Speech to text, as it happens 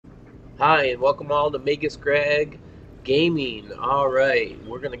Hi, and welcome all to Magus Greg Gaming. Alright,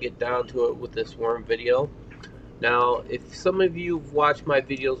 we're going to get down to it with this worm video. Now, if some of you have watched my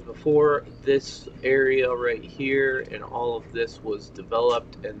videos before, this area right here and all of this was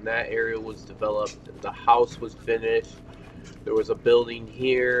developed, and that area was developed. The house was finished. There was a building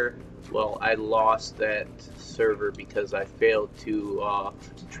here. Well, I lost that server because I failed to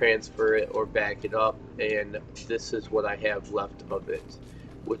transfer it or back it up, and this is what I have left of it,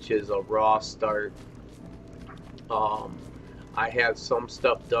 which is a raw start. Um, I have some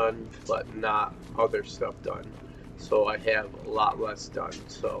stuff done, but not other stuff done. So I have a lot less done.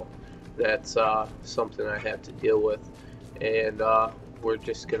 So that's something I have to deal with. And we're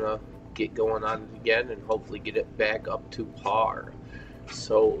just going to get going on it again and hopefully get it back up to par.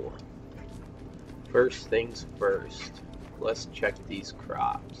 So first things first, let's check these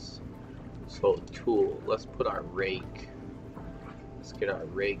crops. So tool, let's put our rake. Let's get our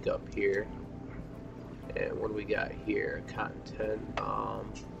rake up here. And what do we got here? Content.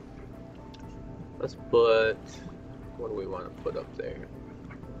 Let's put, what do we want to put up there?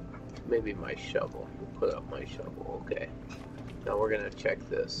 Maybe my shovel. We'll put up my shovel. Okay. Now we're going to check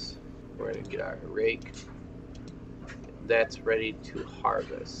this. We're going to get our rake. That's ready to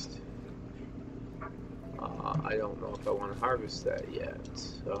harvest. I don't know if I want to harvest that yet.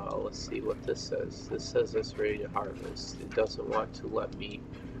 Let's see what this says. This says it's ready to harvest. It doesn't want to let me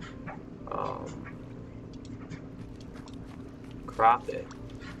crop it.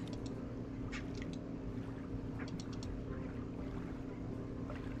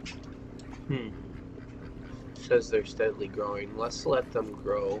 It says they're steadily growing. Let's let them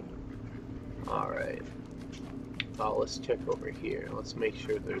grow. Alright. Let's check over here. Let's make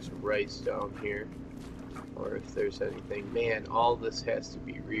sure there's rice down here. Or if there's anything. Man, all this has to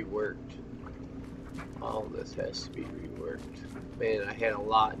be reworked. All this has to be reworked. Man, I had a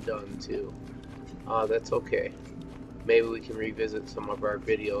lot done too. That's okay. Maybe we can revisit some of our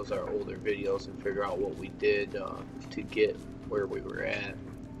videos, our older videos, and figure out what we did to get where we were at.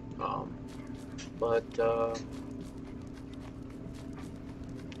 But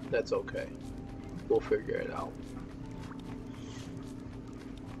that's okay. We'll figure it out.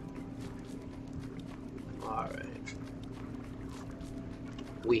 Alright.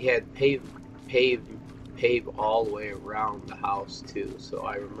 We had pave all the way around the house too, so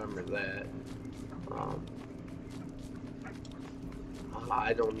I remember that.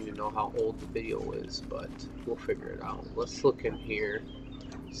 I don't even know how old the video is, but we'll figure it out. Let's look in here,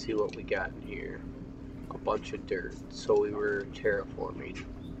 see what we got in here. A bunch of dirt, so we were terraforming.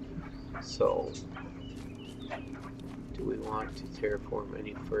 So, do we want to terraform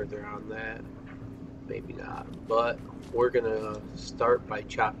any further on that? Maybe not, but we're gonna start by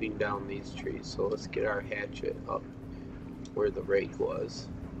chopping down these trees. So let's get our hatchet up where the rake was.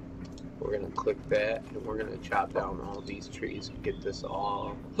 We're gonna click that and we're gonna chop down all these trees and get this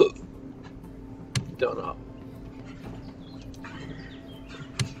all done up.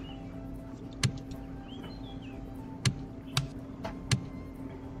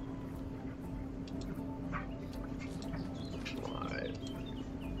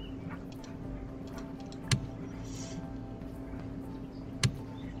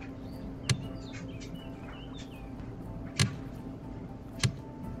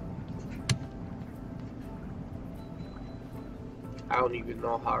 I don't even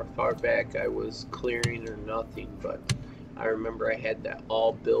know how far back I was clearing or nothing, but I remember I had that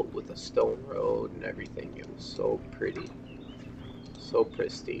all built with a stone road and everything. It was so pretty, so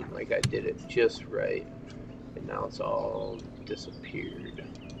pristine, like I did it just right, and now it's all disappeared.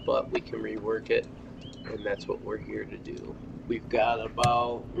 But we can rework it, and that's what we're here to do. We've got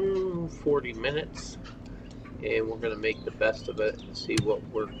about 40 minutes, and we're going to make the best of it and see what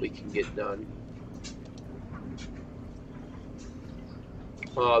work we can get done.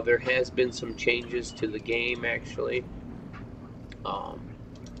 There has been some changes to the game, actually.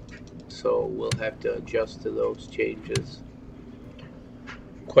 So we'll have to adjust to those changes.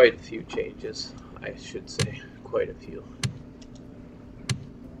 Quite a few changes, I should say. Quite a few.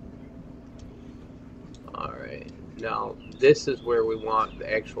 Alright, now this is where we want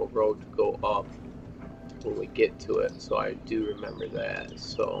the actual road to go up when we get to it. So I do remember that.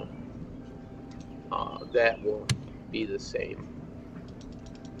 So that will be the same.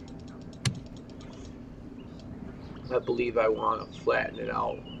 I believe I want to flatten it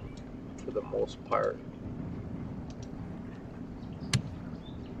out for the most part.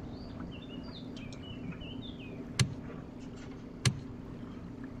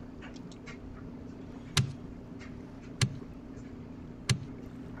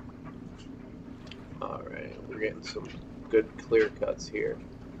 Alright, we're getting some good clear cuts here.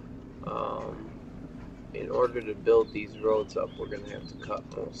 Um, in order to build these roads up, we're going to have to cut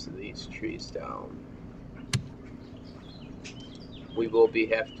most of these trees down. We will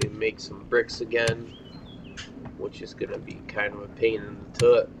have to make some bricks again, which is going to be kind of a pain in the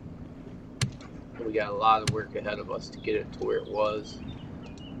tutt. We got a lot of work ahead of us to get it to where it was,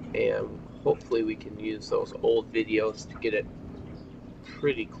 and hopefully we can use those old videos to get it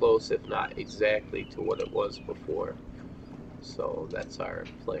pretty close, if not exactly, to what it was before. So that's our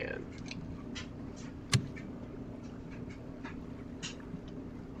plan.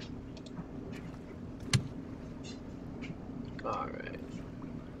 Alright,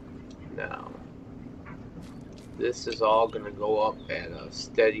 now this is all going to go up at a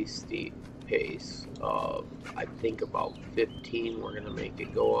steady state pace of, I think, about 15. We're going to make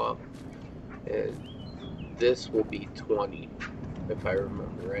it go up, and this will be 20 if I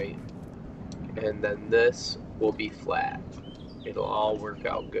remember right, and then this will be flat. It'll all work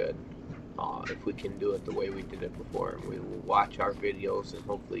out good if we can do it the way we did it before, and we will watch our videos and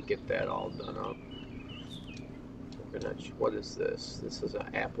hopefully get that all done up. We're gonna, what is this? This is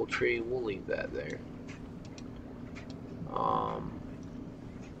an apple tree. We'll leave that there.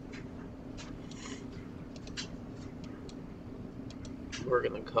 We're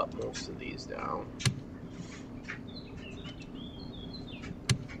gonna cut most of these down.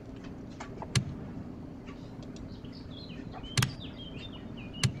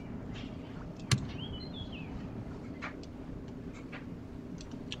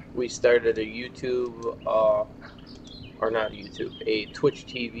 We started a YouTube, or not YouTube, a Twitch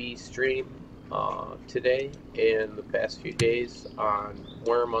TV stream today and the past few days on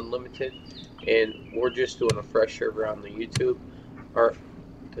Wurm Unlimited, and we're just doing a fresh server on the YouTube, or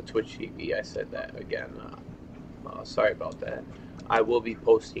the Twitch TV. I said that again. Sorry about that. I will be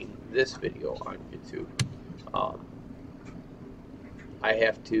posting this video on YouTube. I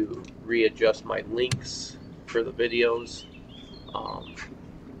have to readjust my links for the videos. Oh,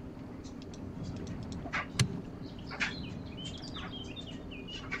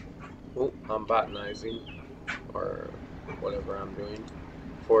 I'm botanizing, or whatever I'm doing,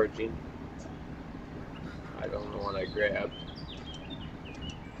 foraging. I don't know what I grabbed.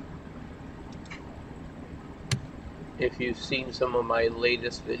 If you've seen some of my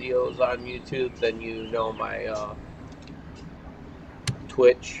latest videos on YouTube, then you know my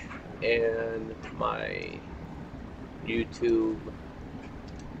Twitch and my YouTube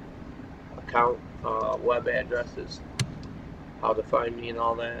account web addresses, how to find me and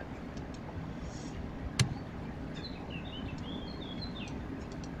all that.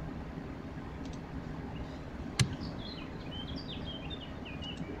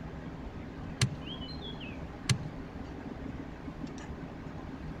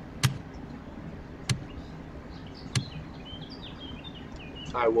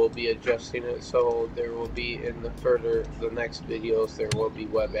 I will be adjusting it, so there will be in the next videos, there will be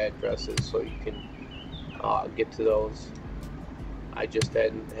web addresses, so you can get to those. I just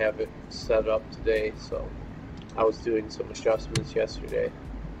didn't have it set up today, so I was doing some adjustments yesterday.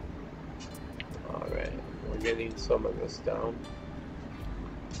 Alright, we're getting some of this down.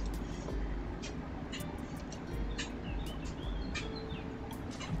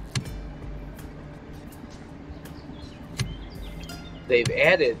 They've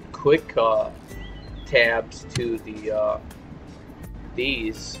added quick tabs to the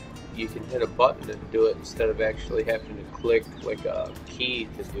these. You can hit a button and do it instead of actually having to click like a key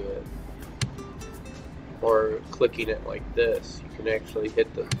to do it, or clicking it like this. You can actually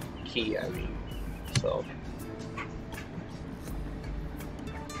hit the key, I mean. So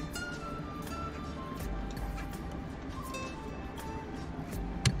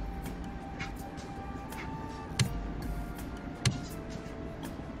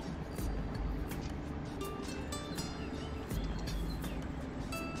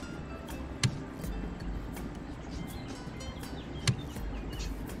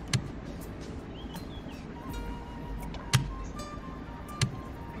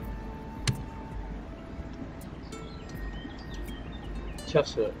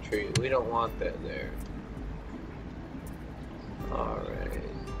chestnut tree, we don't want that there. Alright,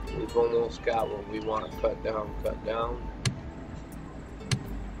 we've almost got what we want to cut down.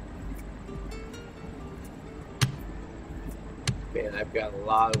 Man, I've got a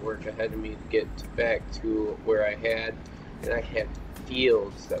lot of work ahead of me to get back to where I had, and I had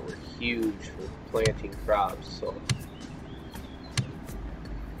fields that were huge for planting crops, so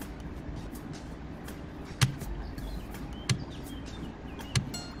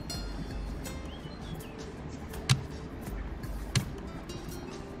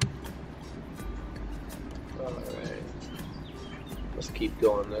keep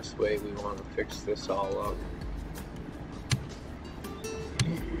going this way. We want to fix this all up.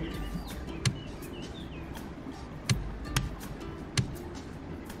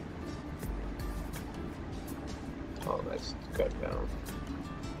 Oh, that's cut down.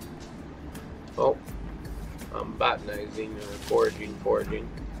 Oh, I'm botanizing or foraging.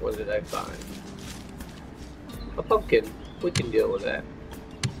 What did I find? A pumpkin. We can deal with that.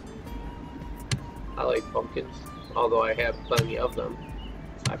 I like pumpkins, although I have plenty of them.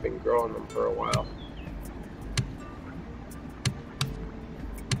 I've been growing them for a while.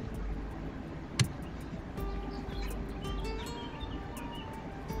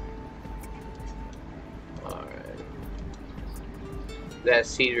 Alright. That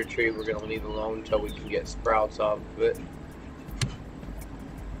cedar tree we're going to leave alone until we can get sprouts off of it.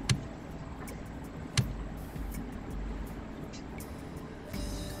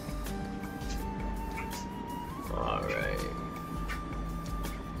 Alright.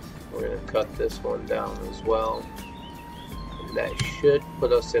 We're going to cut this one down as well. And that should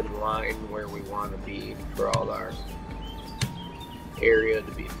put us in line where we want to be for all our area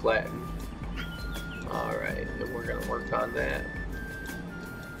to be flattened. Alright, and we're going to work on that.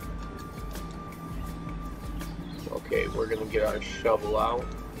 Okay, we're going to get our shovel out.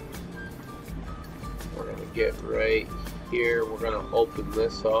 We're going to get right here. We're going to open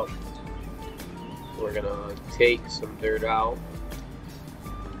this up. We're going to take some dirt out.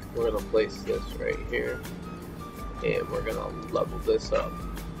 We're going to place this right here. And we're going to level this up.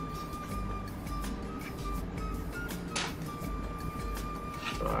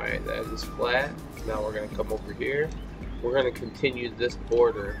 Alright, that is flat. Now we're going to come over here. We're going to continue this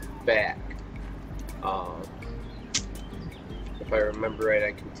border back. If I remember right,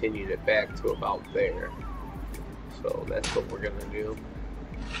 I continued it back to about there. So that's what we're going to do.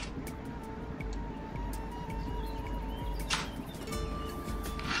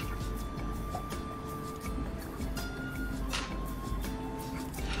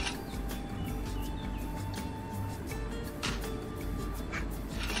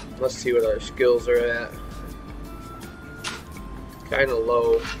 Let's see what our skills are at. Kind of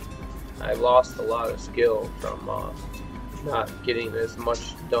low. I lost a lot of skill from not getting as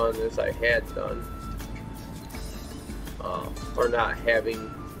much done as I had done. Or not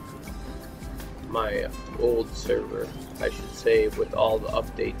having my old server, I should say, with all the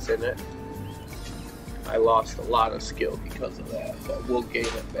updates in it. I lost a lot of skill because of that, but we'll gain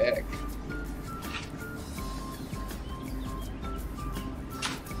it back.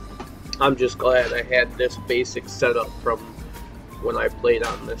 I'm just glad I had this basic setup from when I played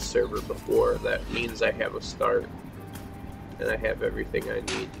on this server before. That means I have a start and I have everything I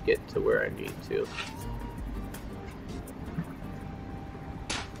need to get to where I need to.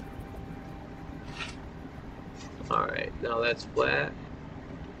 Alright, now that's flat.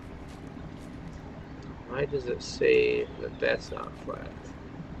 Why does it say that that's not flat?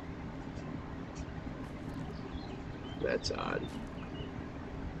 That's odd.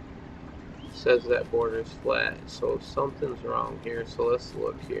 Says that border is flat, so something's wrong here. So let's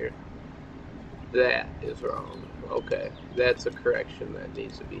look here. That is wrong. Okay, that's a correction that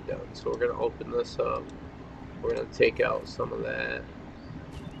needs to be done. So we're going to open this up. We're going to take out some of that,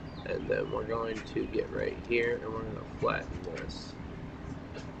 and then we're going to get right here and we're going to flatten this.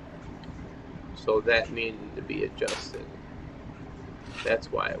 So that needed to be adjusted.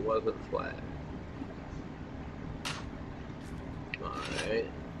 That's why it wasn't flat. Alright.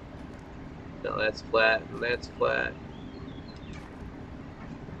 Now that's flat and that's flat.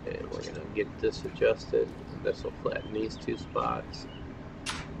 And we're going to get this adjusted. This will flatten these two spots.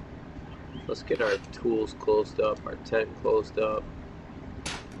 Let's get our tools closed up, our tent closed up.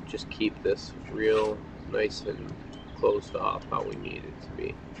 Just keep this real nice and closed off how we need it to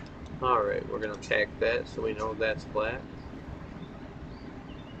be. Alright, we're going to pack that so we know that's flat.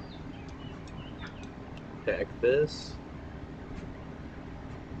 Pack this.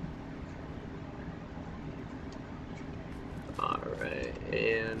 Alright,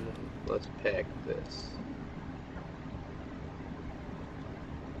 and let's pack this.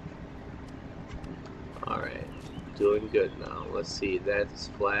 Alright, doing good now. Let's see, that's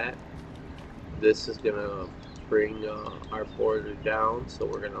flat. This is going to bring our border down, so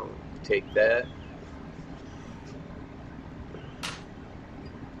we're going to take that.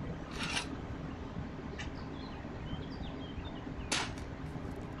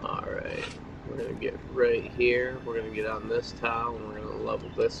 Alright, we're going to get right here. We're going to get on this tile and we're going to level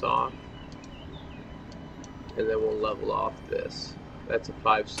this off. And then we'll level off this. That's a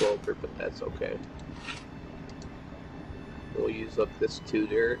 5 sloper, but that's okay. We'll use up this 2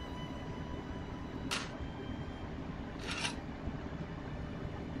 dirt.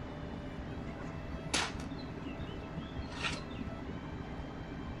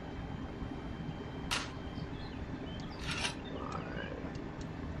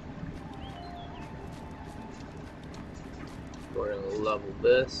 level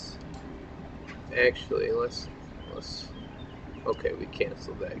this. Actually, let's okay, we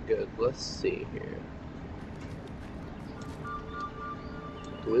canceled that. Good. Let's see here.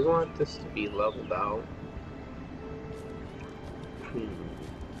 Do we want this to be leveled out?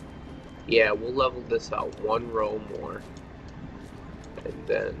 Yeah, we'll level this out one row more, and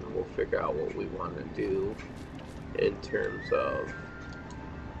then we'll figure out what we want to do in terms of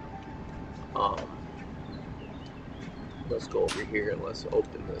let's go over here and let's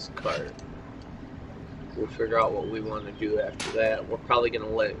open this cart. We'll figure out what we want to do after that. We're probably going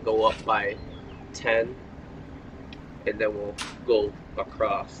to let it go up by 10, and then we'll go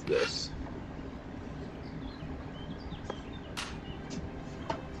across this.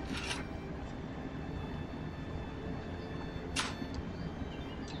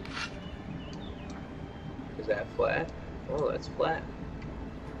 Is that flat? Oh, that's flat.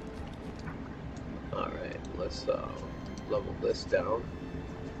 Alright, let's level this down.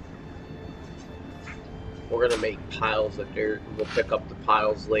 We're going to make piles of dirt. We'll pick up the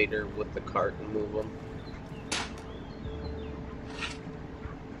piles later with the cart and move them.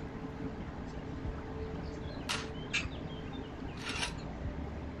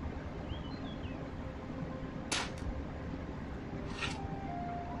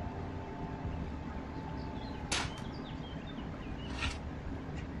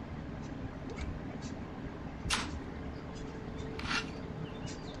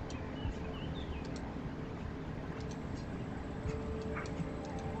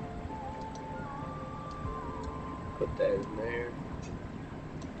 Put that in there.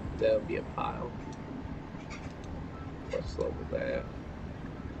 That'll be a pile. Let's level that.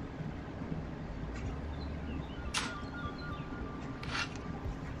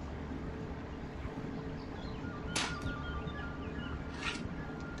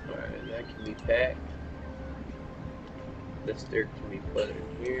 Alright, that can be packed. This dirt can be put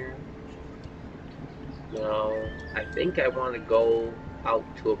in here. Now, I think I want to go out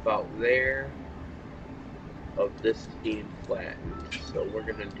to about there of this being flattened, so we're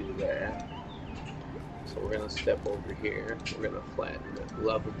going to do that. So we're going to step over here, we're going to flatten it,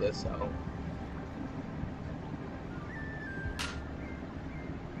 level this out.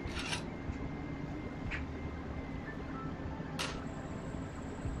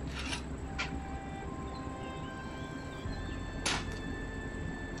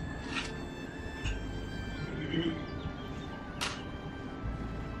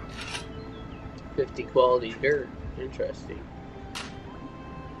 Quality dirt. Interesting.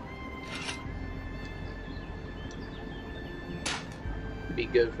 Be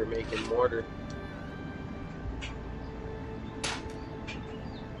good for making mortar.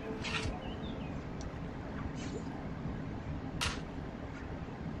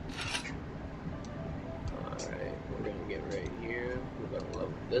 Alright, we're gonna get right here. We're gonna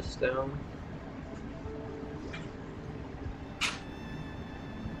level this down.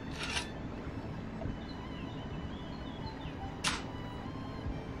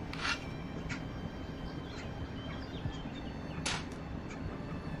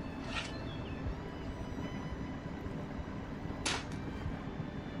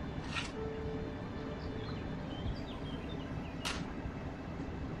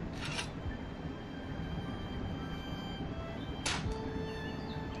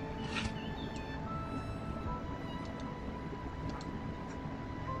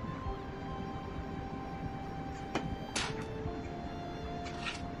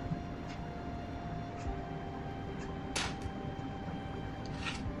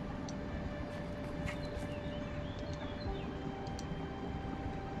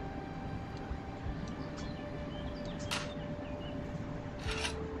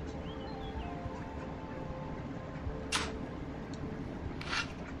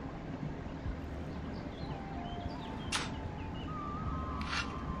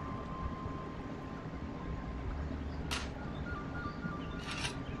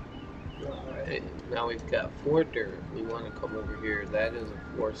 Now we've got 4 dirt. We want to come over here. That is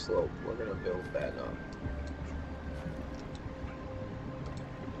a 4 slope. We're going to build that up.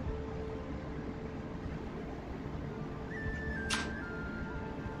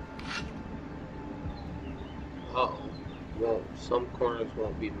 Well, some corners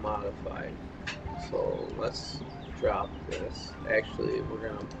won't be modified. So let's drop this. Actually, we're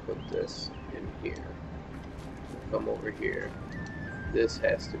going to put this in here. Come over here. This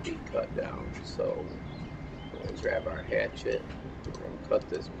has to be cut down, so we'll grab our hatchet and cut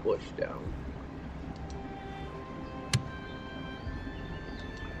this bush down.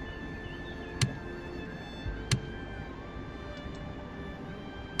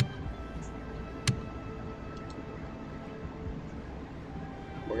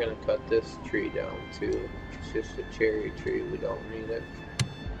 we're gonna cut this tree down too. It's just a cherry tree, we don't need it.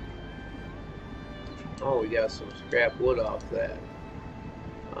 Oh, we got some scrap wood off that.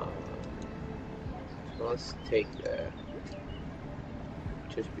 So let's take that,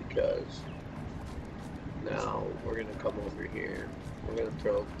 just because. Now we're gonna come over here. We're gonna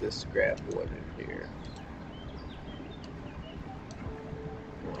throw this scrap wood in here.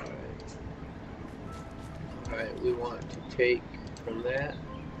 Alright, we want to take from that,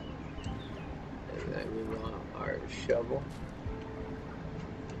 and then we want our shovel,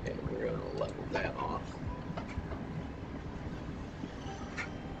 and we're gonna level that off.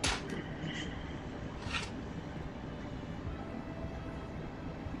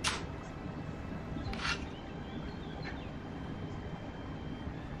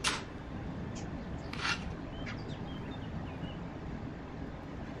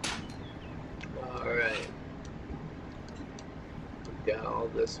 Alright, we've got all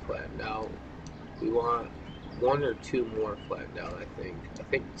this flattened out. We want one or two more flattened out, I think. I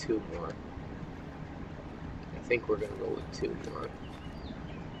think two more. I think we're gonna go with two more.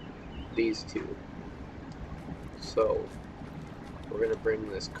 These two. So we're gonna bring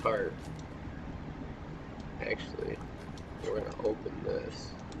this cart. Actually, we're gonna open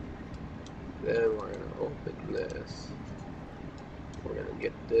this. Then we're gonna open this. We're gonna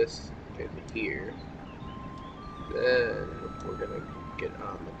get this in here. Then we're gonna get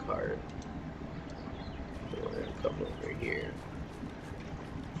on the cart. And we're gonna come over here.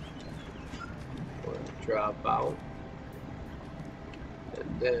 We're gonna drop out.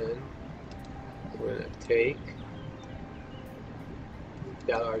 And then we're gonna take,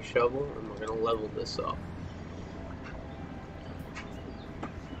 got our shovel, and we're gonna level this up.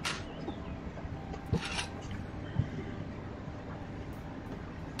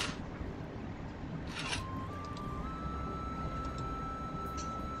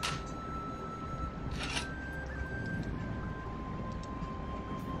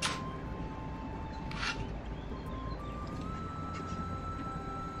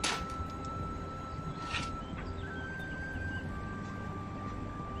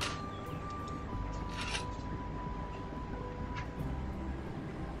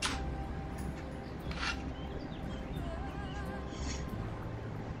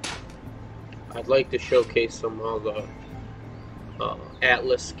 I'd like to showcase some of the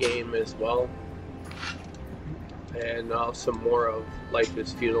Atlas game as well, and some more of Life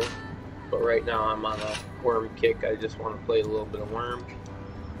is Futile. But right now I'm on a Wurm kick. I just want to play a little bit of Wurm,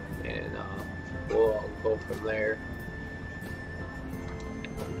 and we'll go from there.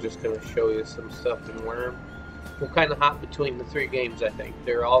 I'm just going to show you some stuff in Wurm. We'll kind of hop between the three games, I think.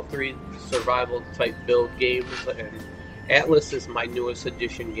 They're all three survival type build games, and Atlas is my newest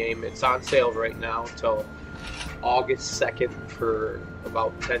edition game. It's on sale right now till August 2nd for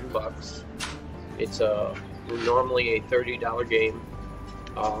about 10 bucks. It's normally a $30 game.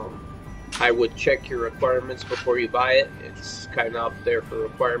 I would check your requirements before you buy it. It's kind of up there for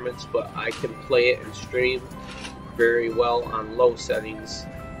requirements, but I can play it and stream very well on low settings.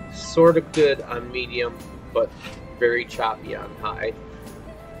 Sort of good on medium, but very choppy on high.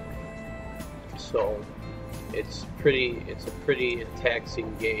 So it's a pretty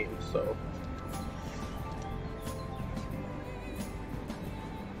taxing game. So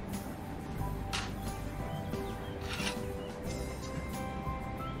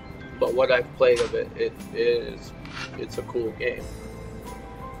but what I've played of it, it's a cool game.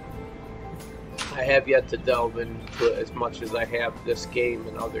 I have yet to delve into it as much as I have this game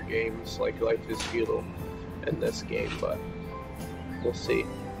and other games like Life is Futile and this game, but we'll see.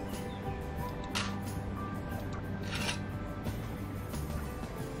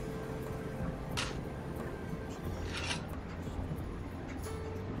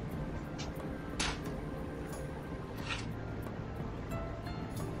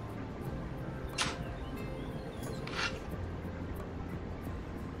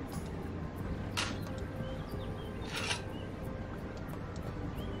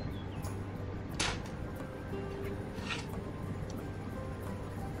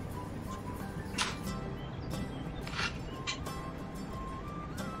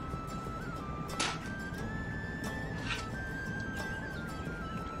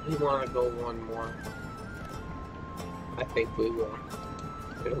 We want to go one more. I think we will.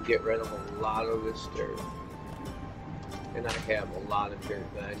 It'll get rid of a lot of this dirt. And I have a lot of dirt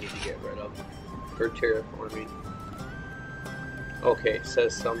that I need to get rid of for terraforming. Okay, it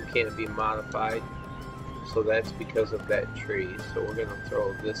says some can't be modified. So that's because of that tree. So we're going to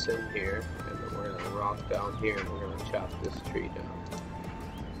throw this in here. And then we're going to rock down here and we're going to chop this tree down.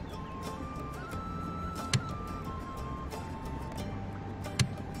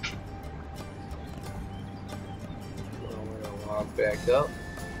 log back up,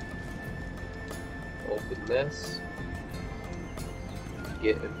 open this,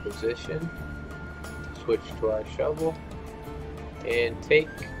 get in position, switch to our shovel, and take,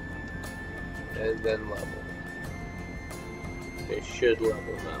 and then level. It should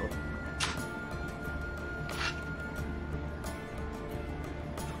level now.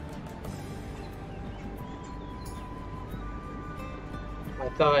 I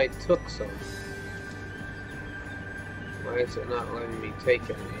thought I took some. Why is it not letting me take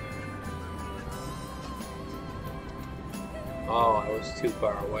any? Oh, I was too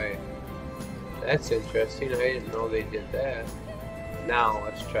far away. That's interesting. I didn't know they did that. Now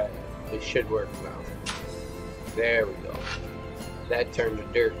let's try it. It should work now. There we go. That turned to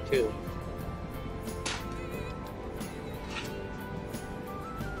dirt too.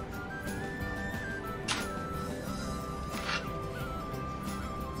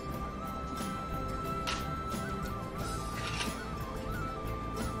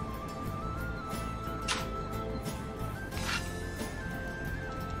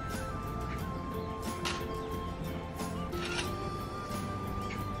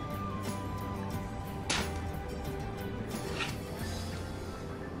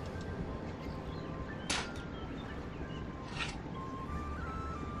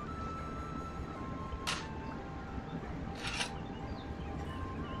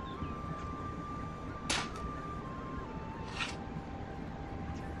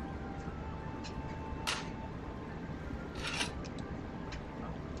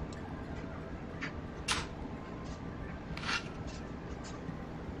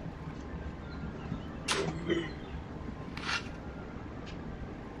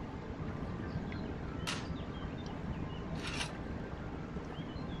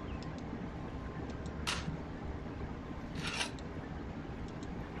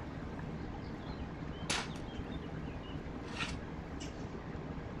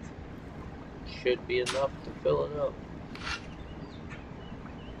 Should be enough to fill it up.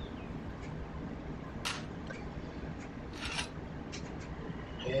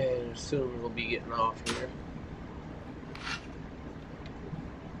 And soon we'll be getting off here.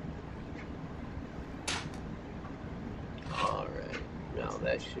 Alright, now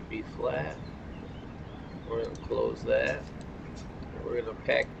that should be flat. We're going to close that. And we're going to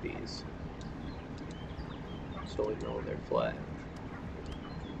pack these so we know they're flat.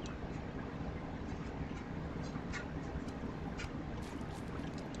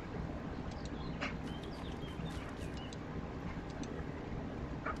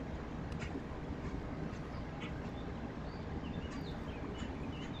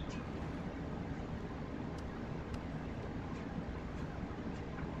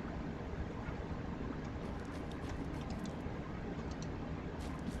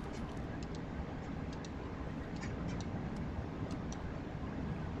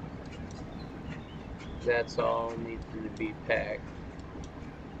 That's all needs to be packed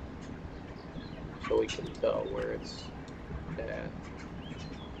so we can tell where it's at.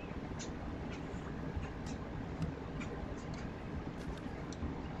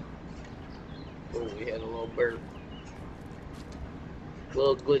 Oh, we had a little burp. A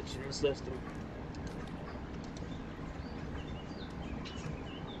little glitch in the system.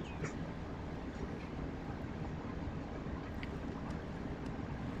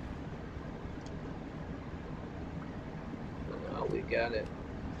 We got it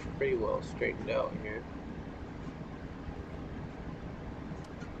pretty well straightened out here.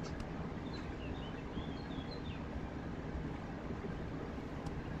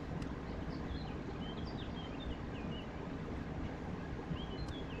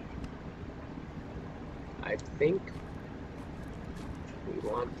 I think we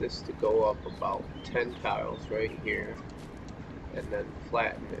want this to go up about 10 tiles right here and then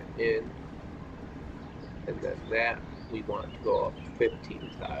flatten it in, and then that we want to go up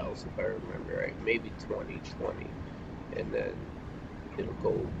 15 tiles if I remember right, maybe 20, and then it'll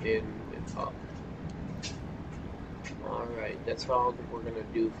go in and up. Alright, that's all that we're going to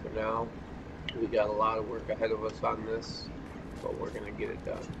do for now. We got a lot of work ahead of us on this, but we're going to get it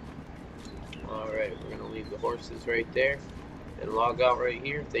done. Alright, we're going to leave the horses right there and log out right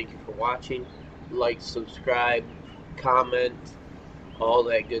here. Thank you for watching. Like, subscribe, comment, all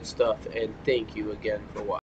that good stuff, and thank you again for watching.